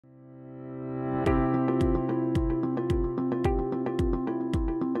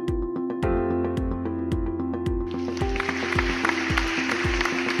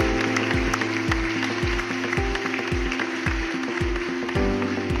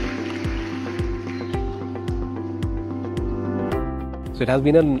So it has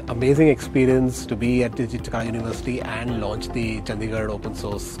been an amazing experience to be at the Chikara University and launch the Chandigarh Open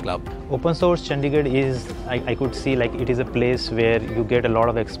Source Club. Open-Source Chandigarh is, I could see like it is a place where you get a lot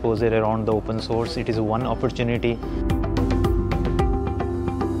of exposure around the open source. It is one opportunity.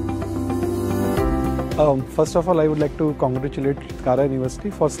 First of all, I would like to congratulate Chikara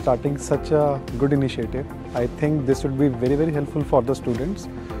University for starting such a good initiative. I think this would be very, very helpful for the students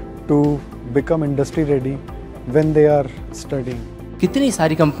to become industry ready when they are studying. कितनी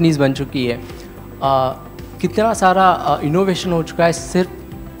सारी companies बन चुकी है, कितना सारा innovation हो चुका है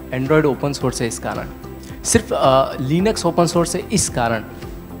सिर्फ एंड्रॉयड ओपन सोर्स है। इस कारण सिर्फ लिनक्स ओपन सोर्स है, इस कारण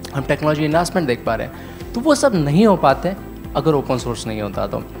हम टेक्नोलॉजी एनहांसमेंट देख पा रहे हैं। तो वो सब नहीं हो पाते अगर ओपन सोर्स नहीं होता।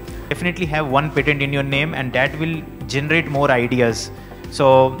 तो definitely have one patent in your name and that will generate more ideas.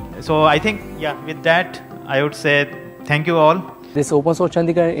 So I think, yeah, with that I would say thank you all. This Open Source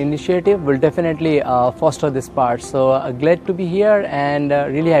Chandigarh initiative will definitely foster this part. So glad to be here and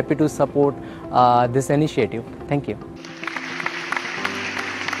really happy to support this initiative. Thank you.